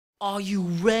Are you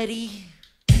ready?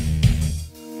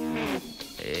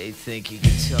 Hey, think you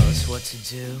can tell us what to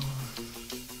do?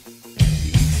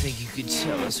 You think you can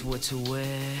tell us what to wear?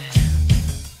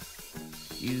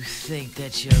 You think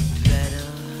that you're better?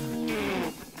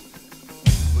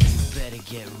 Well, you better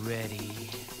get ready.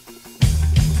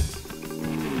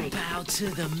 Bow to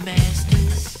the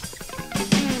masters.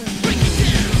 Break it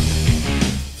down.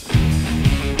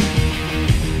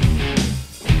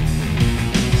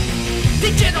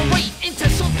 Degenerate into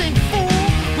something fool.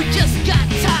 We just got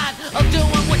tired of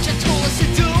doing what you told us to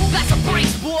do. That's a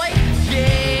brace, boy.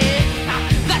 Yeah,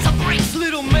 that's a brace,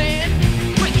 little man.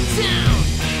 Break it down.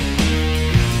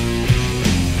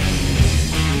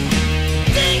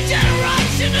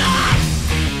 Degeneration up.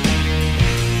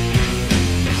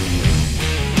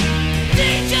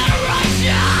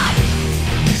 Degeneration.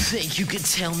 You think you can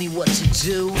tell me what to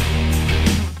do?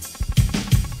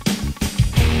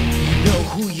 Know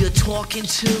who you're talking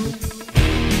to?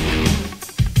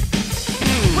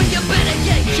 Well, you better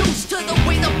get used to the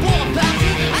way the ball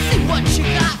bounces. I see what you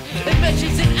got, it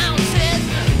measures in ounces.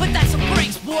 But that's a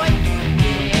brace, boy.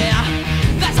 Yeah,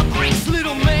 that's a brace,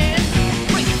 little man.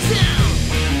 Break it down.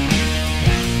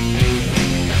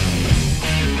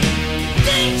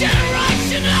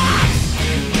 Degeneration up.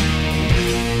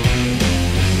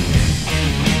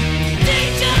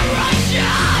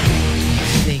 Degeneration.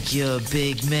 Think you're a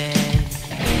big man?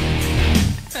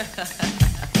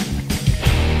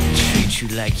 Treat you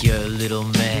like you're a little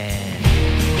man.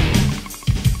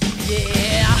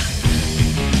 Yeah.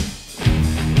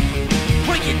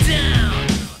 Break it down.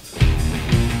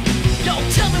 Yo,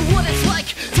 tell me what it's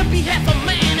like to be half a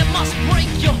man. It must break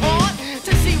your heart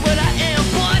to see what I am,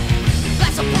 but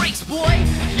that's a brace, boy.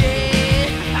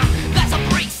 Yeah, that's a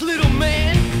brace, little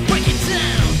man. Break it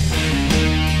down.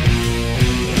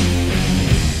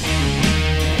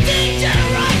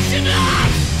 Degeneration up.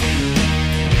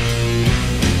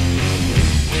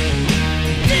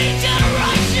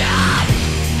 Degeneration.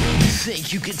 You think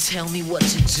you can tell me what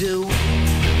to do?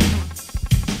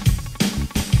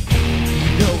 You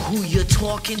know who you're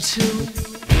talking to?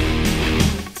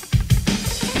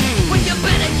 Well, you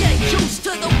better get used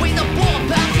to the way the ball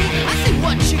bounces. I see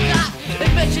what you got,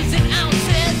 it measures in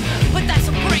ounces. But that's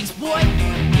a brace, boy.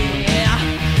 Yeah,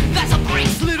 that's a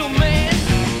brace, little man.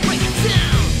 Break it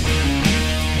down.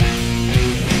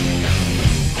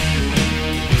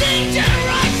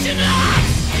 Degeneration up.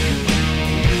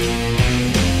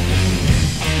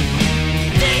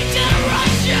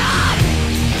 Degeneration.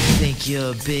 Think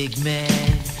you're a big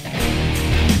man?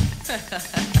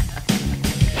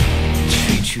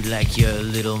 Treat you like you're a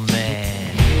little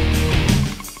man.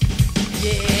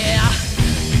 Yeah.